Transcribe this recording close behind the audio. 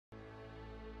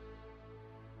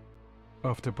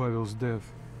After Pavel's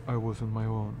death, I was on my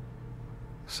own.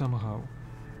 Somehow,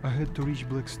 I had to reach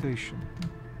Black Station.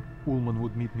 Ullman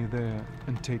would meet me there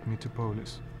and take me to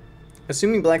Polis.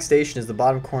 Assuming Black Station is the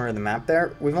bottom corner of the map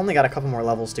there, we've only got a couple more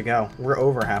levels to go. We're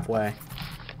over halfway.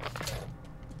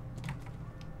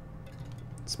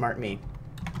 Smart me.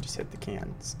 Just hit the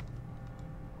cans.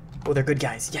 Oh, they're good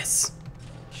guys. Yes!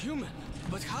 Human?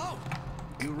 But how?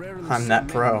 I'm that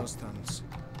pro.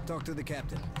 Talk to the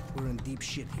captain. We're in deep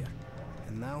shit here.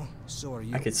 And now, so are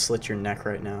you. I could slit your neck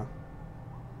right now.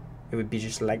 It would be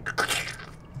just like...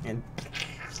 and...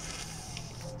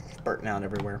 burning out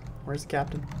everywhere. Where's the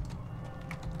captain?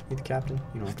 You the captain?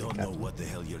 You I don't know what the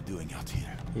hell you're doing out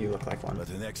here. You look like one. But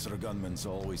an extra gunman's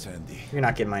always handy. You're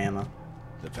not getting my ammo.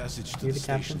 The passage to You the the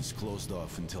captain? station is closed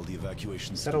off until the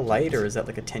evacuation. Is that a light or is that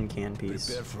like a tin can piece?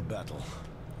 Prepare for battle.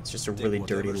 It's just a Take really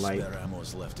dirty whatever light. spare ammo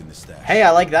is left in the stash. Hey,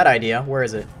 I like that idea. Where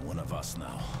is it? One of us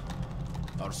now.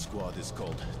 Our squad is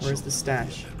called. Where's the Children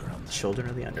of stash? Underground. Children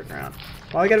of the Underground.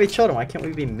 Why we gotta be children? Why can't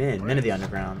we be men? Men of the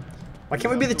Underground. Why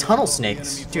can't we be the tunnel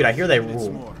snakes? Dude, I hear they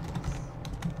rule.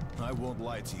 I won't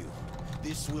lie to you.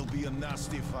 This will be a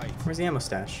nasty fight. Where's the ammo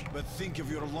stash? But think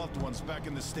of your loved ones back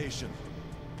in the station.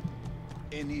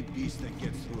 Any beast that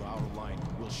gets through our line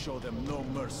will show them no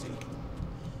mercy.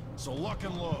 So lock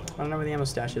and load. I don't know where the ammo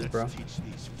stash is, bro. Let's teach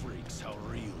these freaks how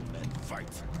real men fight.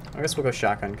 I guess we'll go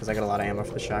shotgun, because I got a lot of ammo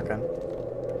for the shotgun.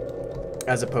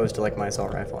 As opposed to, like, my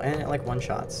assault rifle. And, like, one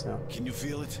shot, so... Can you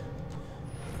feel it?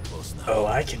 Close now. Oh,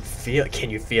 I can feel it. Can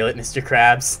you feel it, Mr.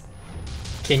 Krabs?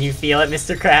 Can you feel it,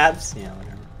 Mr. Krabs? Yeah,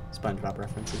 whatever. SpongeBob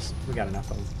references. We got enough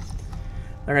of them.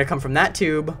 They're gonna come from that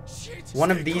tube.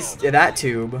 One of these... that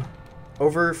tube.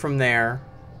 Over from there.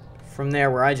 From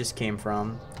there where I just came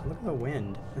from. Look at the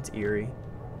wind. That's eerie.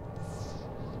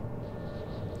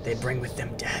 They bring with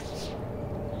them death.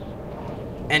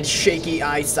 And shaky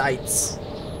eyesights.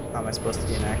 How am I supposed to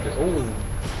be an actor? Oh.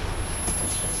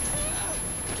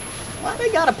 Why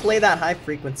they gotta play that high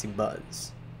frequency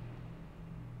buzz?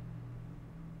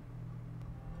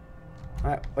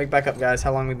 Alright, wake back up, guys.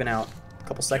 How long we been out? A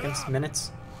couple seconds?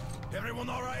 Minutes? Everyone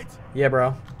all right? Yeah,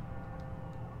 bro.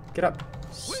 Get up.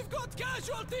 We've got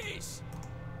casualties!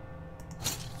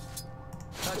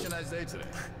 Such a nice day today.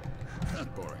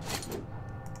 Not boring.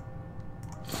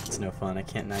 It's no fun. I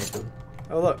can't knife him.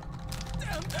 Oh, look.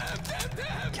 Damn.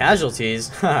 Casualties?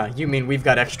 Haha, you mean we've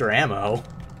got extra ammo?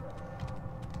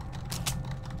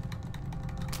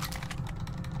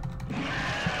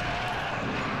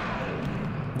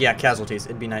 Yeah, casualties.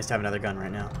 It'd be nice to have another gun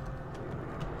right now.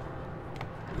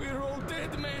 We're all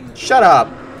dead men. Shut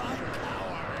up!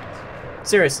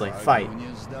 Seriously, fight.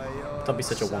 Don't be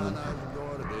such a woman.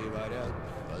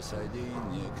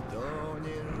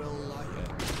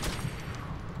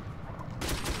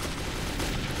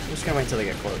 I'm just gonna wait until they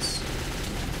get close.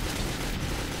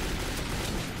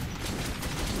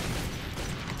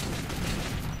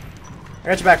 I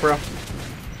got your back, bro.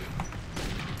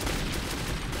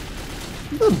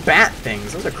 Little bat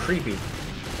things. Those are creepy.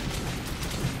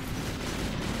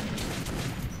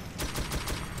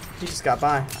 He just got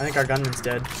by. I think our gunman's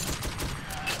dead.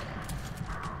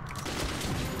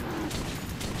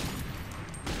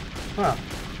 Huh.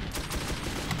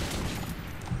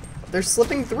 They're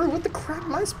slipping through. What the crap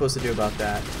am I supposed to do about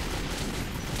that?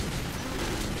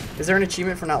 Is there an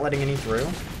achievement for not letting any through?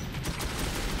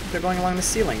 They're going along the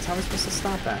ceilings. How am I supposed to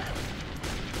stop that?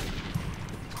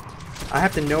 I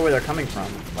have to know where they're coming from.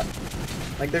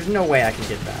 Like, there's no way I can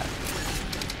get that.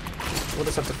 We'll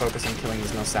just have to focus on killing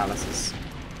these Nosalises.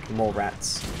 Mole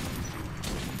rats.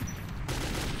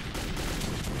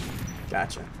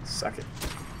 Gotcha. Suck it.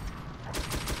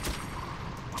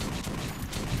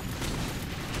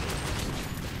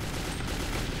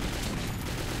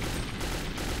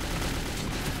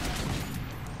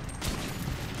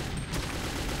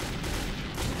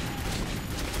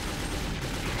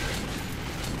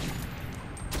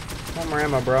 One more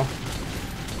ammo, bro.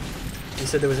 You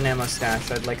said there was an ammo stash.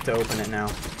 I'd like to open it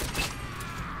now.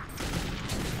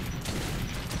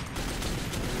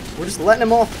 We're just letting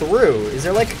them all through. Is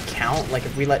there like a count? Like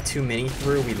if we let too many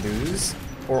through, we lose?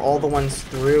 Or all the ones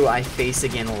through I face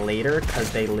again later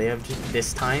because they lived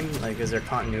this time? Like is there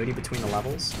continuity between the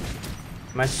levels?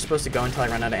 Am I just supposed to go until I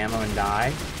run out of ammo and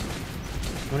die?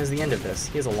 When is the end of this?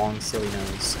 He has a long, silly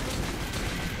nose.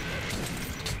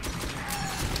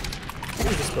 I think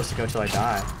I'm just supposed to go till I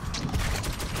die.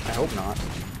 I hope not.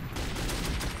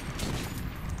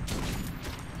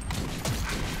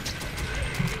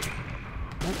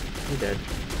 He did.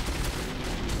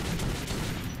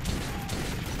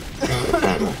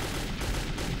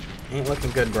 Ain't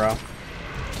looking good, bro.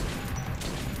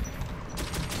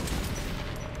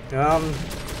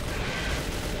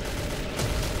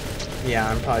 Yeah,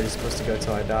 I'm probably just supposed to go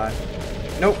till I die.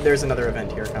 Nope, there's another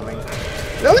event here coming.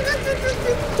 No,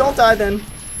 don't die then.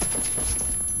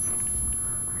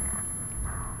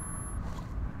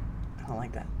 I don't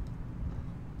like that.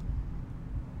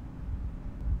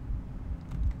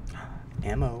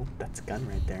 Ammo. That's a gun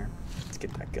right there. Let's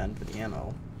get that gun for the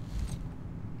ammo.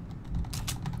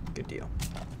 Good deal.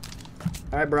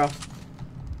 Alright, bro.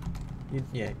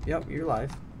 Yep, you're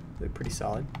alive. They're pretty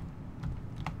solid.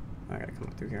 I gotta come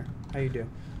up through here. How you do?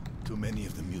 Too many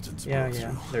of the mutants Yeah, broke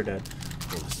yeah, through. they're dead.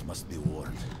 Polis must be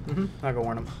warned. I'll go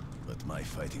warn them. But my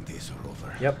fighting days are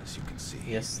over. Yep. As you can see.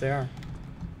 Yes, they are.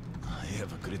 I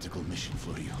have a critical mission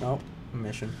for you. Oh,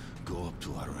 mission. Go up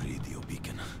to our radio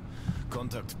beacon.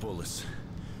 Contact Polis.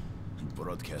 And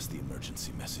broadcast the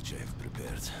emergency message I have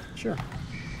prepared. Sure.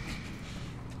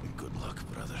 Good luck,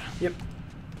 brother. Yep.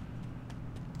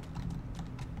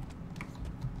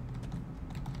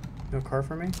 No car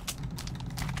for me?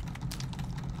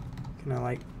 Can I,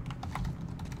 like...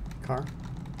 Car?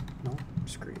 No?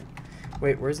 Screw you.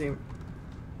 Wait, where's the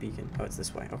beacon? Oh, it's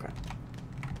this way. Okay.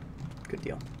 Good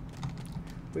deal.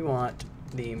 We want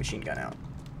the machine gun out.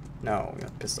 No, we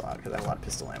want the pistol out, because I have a lot of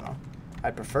pistol ammo.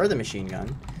 I'd prefer the machine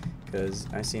gun, because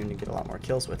I seem to get a lot more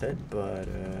kills with it, but,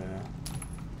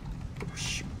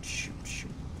 shoot.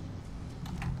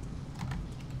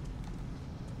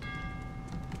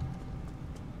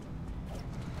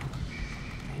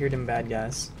 I hear them bad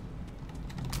guys.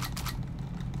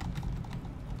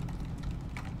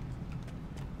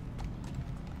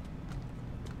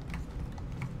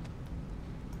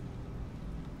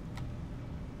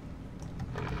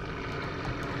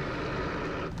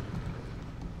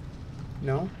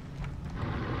 No?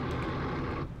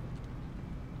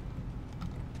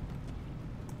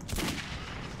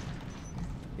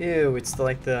 Ew, it's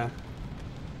like the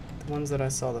ones that I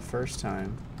saw the first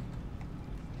time.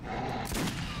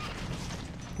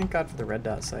 Thank God for the red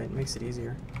dot sight, it makes it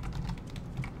easier.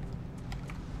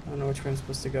 I don't know which way I'm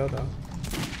supposed to go though.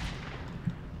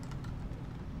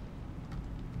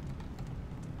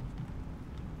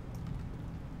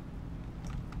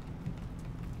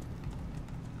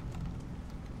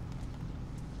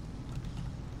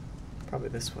 Probably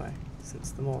this way,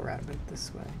 since the mole rat went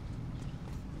this way.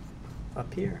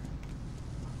 Up here.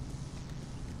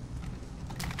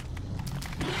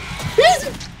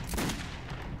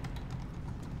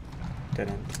 Dead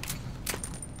end.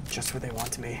 Just where they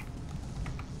want me.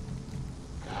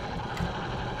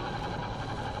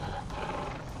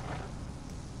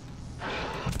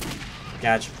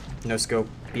 Gotcha. No scope.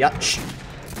 Biatch.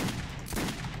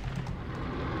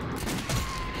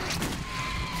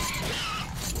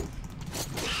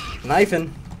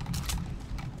 Knifing.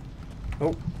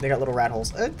 Oh, they got little rat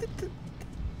holes.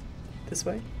 This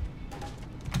way?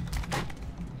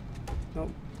 Nope.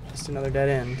 Just another dead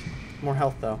end. More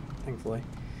health though, thankfully.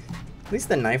 At least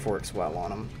the knife works well on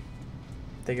them.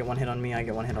 They get one hit on me, I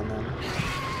get one hit on them.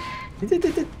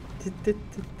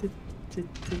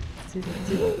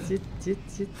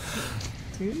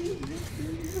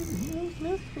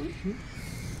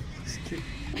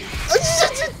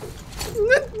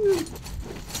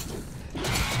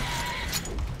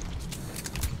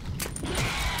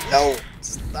 No!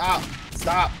 Stop!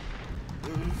 Stop! I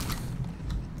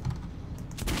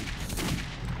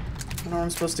don't know where I'm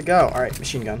supposed to go. Alright,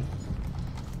 machine gun.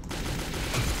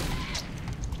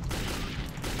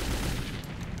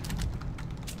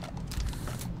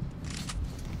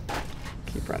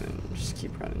 Keep running. Just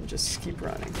keep running. Just keep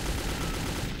running.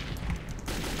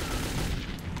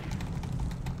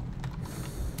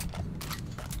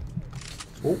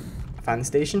 Oh, I found the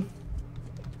station.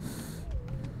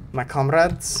 My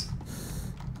comrades.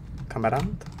 Comrade.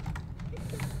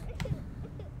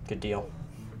 Good deal.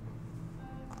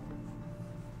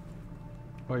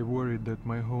 I worried that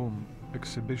my home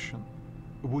exhibition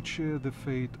would share the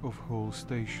fate of whole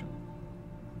station.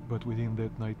 But within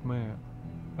that nightmare,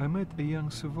 I met a young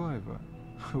survivor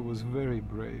who was very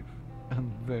brave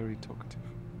and very talkative.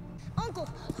 Uncle!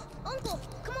 Uncle!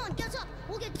 Come on, get up!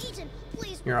 We'll get eaten!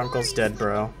 Please! Your why uncle's are you dead, sleeping?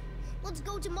 bro. Let's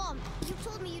go to Mom. You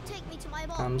told me you'd take me to my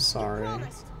mom. I'm sorry. You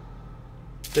promised.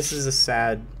 This is a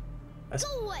sad...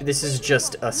 Go away. This is Leave me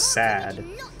just alone. a Mom sad... told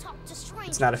me to not talk to strangers.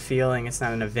 It's not a feeling, it's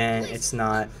not an event, Please. it's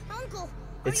not... Uncle,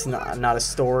 It's are you hurt? not a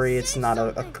story, it's Say not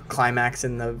a something. climax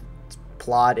in the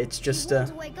plot, it's just He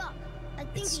won't a... wake up. I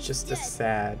think It's he's just dead. a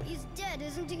sad... He's dead,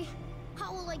 isn't he?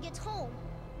 How will I get home?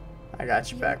 I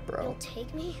got your back, bro. You'll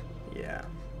take me? Yeah.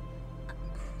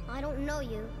 I don't know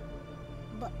you,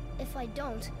 but if I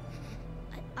don't,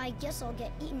 I guess I'll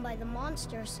get eaten by the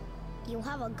monsters. You'll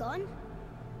have a gun?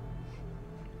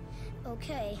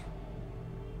 Okay.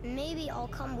 Maybe I'll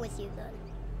come with you then.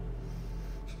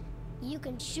 you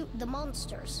can shoot the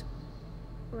monsters.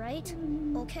 Right?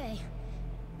 Okay.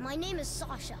 My name is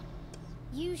Sacha.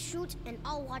 You shoot and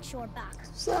I'll watch your back.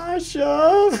 Sasha!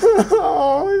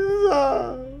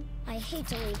 I hate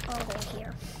to leave Uncle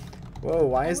here. Whoa,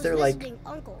 why I is was there like visiting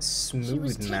Uncle. He was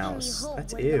smooth taking mouse? me home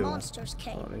That's when the ew. monsters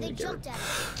came. Hold on, let me They get jumped at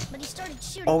him, but he started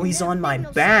shooting. Oh, and he's then on my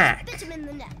Rhinoceros back. bit him in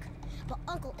the neck. But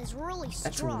Uncle is really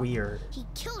That's strong. weird. He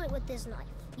killed it with his knife.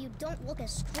 You don't look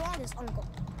as strong as Uncle.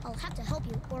 I'll have to help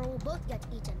you, or we'll both get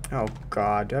eaten. Oh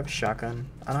god, do I have a shotgun?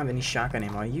 I don't have any shotgun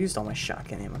ammo. I used all my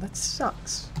shotgun ammo. That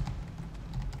sucks.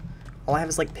 All I have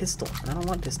is like pistol, and I don't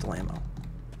want pistol ammo.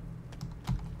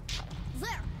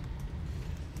 There.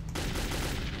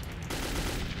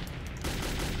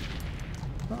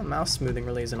 Well, mouse smoothing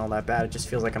really isn't all that bad. It just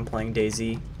feels like I'm playing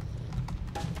DayZ.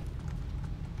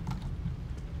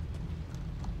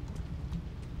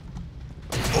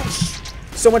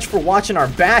 So much for watching our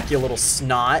back, you little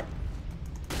snot.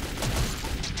 There's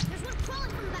one crawling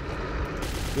from the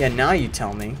back. Yeah, now you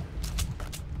tell me.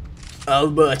 I'll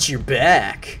watch your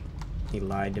back. He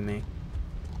lied to me.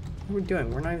 What are we doing?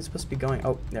 We're not even supposed to be going.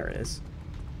 Oh, there it is.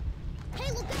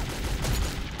 Hey, look out!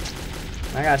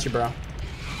 I got you, bro.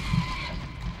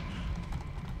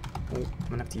 Oh, I'm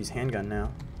gonna have to use handgun now.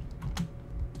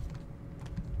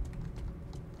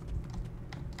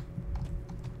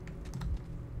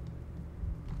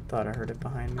 Thought I heard it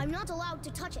behind me. I'm not allowed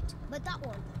to touch it, but that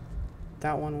one.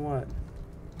 That one what?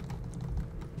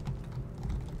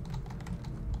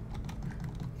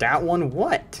 That one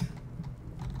what?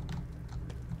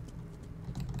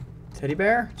 Teddy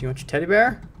bear? Do you want your teddy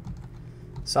bear?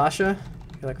 Sacha?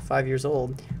 You're like 5 years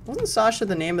old. Wasn't Sacha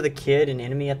the name of the kid in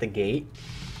Enemy at the Gate?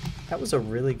 That was a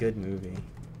really good movie.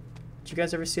 Did you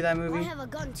guys ever see that I movie? have a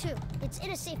gun too. It's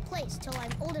in a safe place till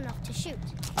I'm old enough to shoot.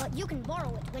 But you can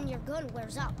borrow it when your gun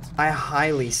wears out. I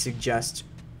highly suggest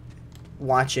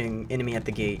watching Enemy at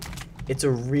the Gate. It's a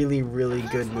really, really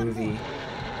good movie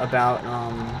about,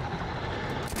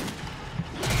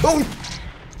 Oh!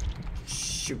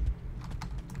 Shoot.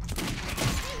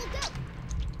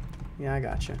 Yeah, I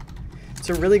gotcha. It's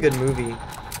a really good movie.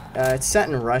 It's set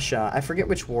in Russia. I forget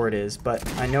which war it is, but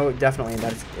I know definitely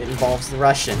that it involves the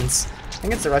Russians. I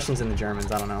think it's the Russians and the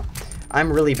Germans, I don't know.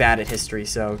 I'm really bad at history,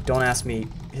 so don't ask me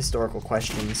historical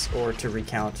questions or to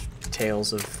recount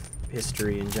tales of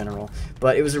history in general.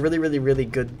 But it was a really, really, really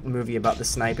good movie about the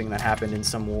sniping that happened in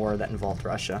some war that involved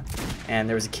Russia. And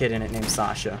there was a kid in it named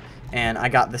Sacha. And I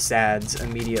got the sads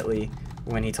immediately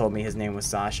when he told me his name was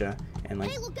Sacha. And like,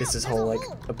 Hey, look this out, is there's whole a like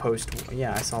hole. a post,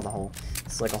 yeah, I saw the hole.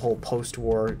 It's like a whole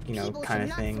post-war, you know, People kind should of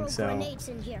not thing. throw So grenades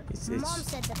in here. it's- Mom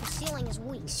said that the ceiling is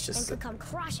weak it's and just could come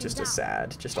crashing just down. a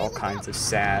sad, just Hey, all look kinds out. of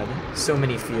sad. So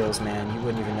many feels, man. You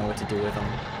wouldn't even know what to do with them.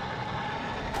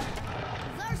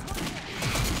 There's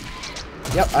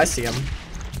one there. Yep, I see him.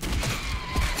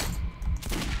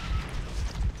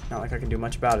 Not like I can do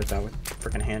much about it though with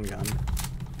freaking handgun.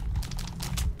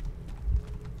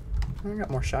 I got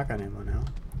more shotgun ammo now.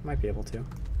 Might be able to.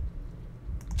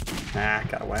 Nah,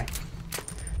 got away.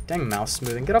 Dang mouse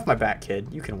smoothing. Get off my back, kid.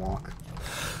 You can walk.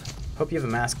 Hope you have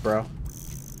a mask, bro.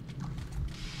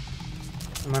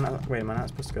 Am I not? Wait, am I not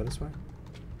supposed to go this way?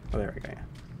 Oh, there we go. Yeah.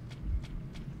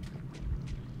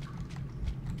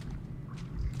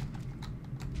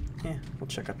 Yeah, we'll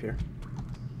check up here.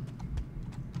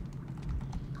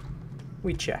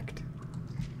 We checked.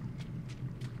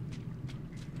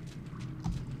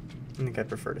 I think I'd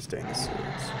prefer to stay in the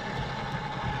sewers.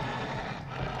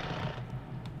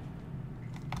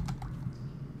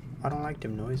 I don't like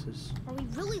them noises. Are we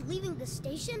really leaving the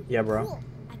station? Yeah, bro. Cool.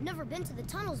 I've never been to the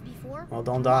tunnels before. Well,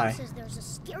 don't Mom die. says there's a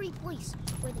scary place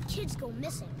where the kids go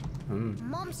missing.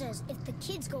 Mom says if the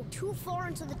kids go too far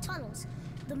into the tunnels,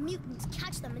 the mutants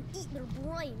catch them and eat their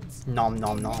brains. Nom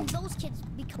nom And nom. then those kids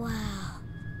become... Wow.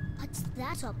 What's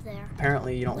that up there?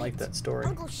 Apparently you don't like Wait, that story.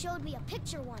 Uncle showed me a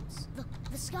picture once.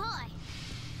 The sky.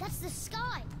 That's the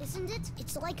sky, isn't it?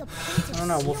 It's like a painted I don't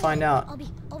know, we'll ceiling. find out.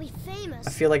 I'll be famous.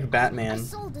 I feel like Batman. I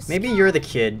saw the Maybe sky. you're the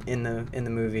kid in the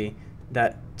movie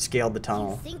that scaled the You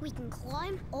tunnel. think we can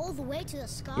climb all the way to the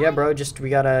sky? Yeah, bro. Just we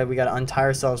gotta untie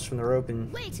ourselves from the rope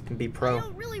and Wait, be I pro.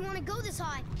 don't really want to go this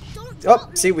high. Don't Oh, drop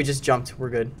me. see, we just jumped. We're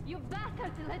good. You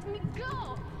bastard, let me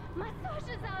go! My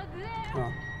Sasha's out there!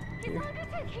 Oh, He's here,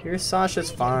 undertaking. here's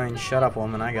Sasha's fine. Shut up,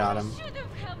 woman. I got him. Should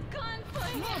have gone for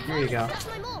him. Here you go. That's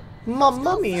my mom. My Let's go.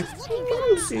 mummy. She's looking for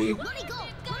us. Mumsy. Let me go.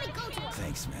 Let me go to her.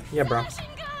 Thanks, man. Yeah, bro.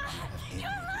 You're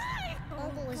alive!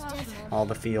 Uncle is dead, Mom. All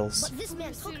the feels. But this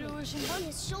man took me on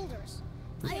his shoulders.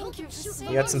 I hope you you for shoot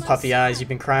saving You got some my puffy son. eyes. You've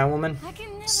been crying, woman. I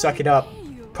can never Suck it up. repay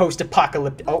you.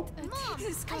 Post-apocalyptic. Oh, Take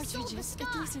this I sold the cartridges. sky.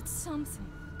 At least it's something.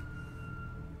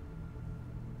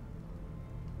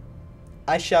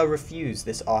 I shall refuse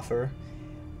this offer.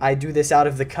 I do this out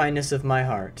of the kindness of my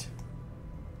heart.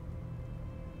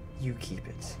 You keep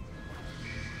it.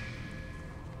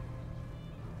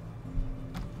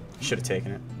 Should have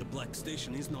taken it. The Black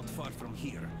Station is not far from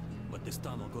here, but this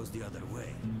tunnel goes the other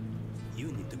way. You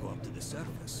need to go up to the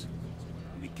surface.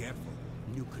 Be careful.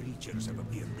 New creatures have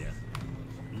appeared there.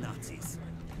 Nazis.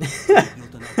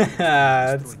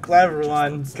 That's a clever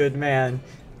one. Good man.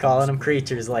 Calling them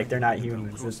creatures like they're not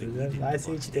humans. I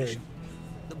see what you did.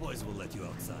 The boys will let you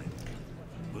outside.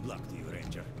 Good luck to you,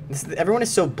 Ranger. Everyone is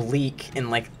so bleak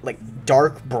and like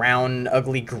dark brown,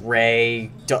 ugly gray,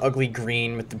 ugly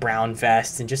green with the brown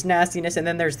vests and just nastiness. And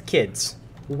then there's the kids.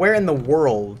 Where in the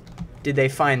world did they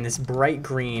find this bright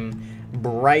green,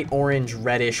 bright orange,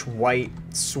 reddish, white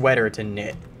sweater to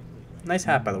knit? Nice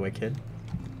hat, by the way, kid.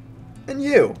 And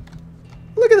you.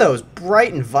 Look at those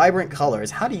bright and vibrant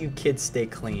colors. How do you kids stay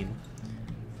clean?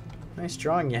 Nice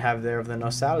drawing you have there of the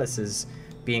Nosalises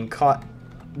being caught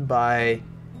by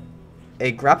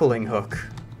a grappling hook.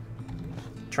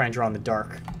 Try and draw in the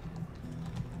dark.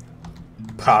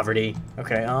 Poverty.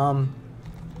 Okay,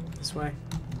 this way?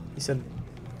 You said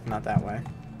not that way.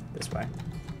 This way.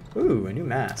 Ooh, a new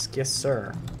mask. Yes,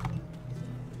 sir.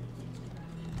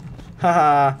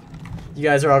 Haha. You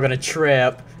guys are all gonna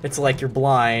trip. It's like you're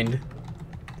blind.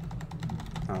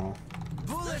 Oh.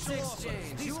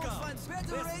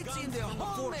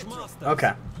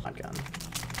 Okay. Shotgun.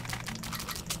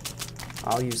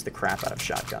 I'll use the crap out of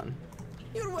shotgun.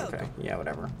 Okay. Yeah,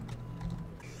 whatever.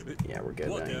 Yeah, we're good.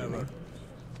 Anyway.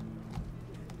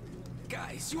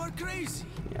 Guys, you are crazy.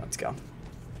 Yeah, let's go.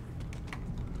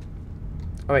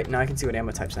 Oh wait, now I can see what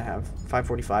ammo types I have.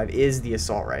 545 is the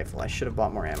assault rifle. I should have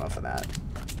bought more ammo for that.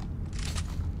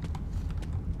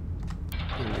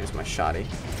 I'm gonna use my shotty.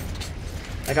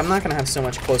 Like, I'm not gonna have so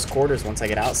much close quarters once I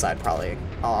get outside, probably.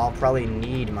 I'll probably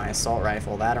need my assault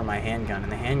rifle, that or my handgun,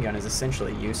 and the handgun is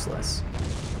essentially useless.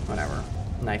 Whatever.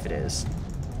 Knife it is.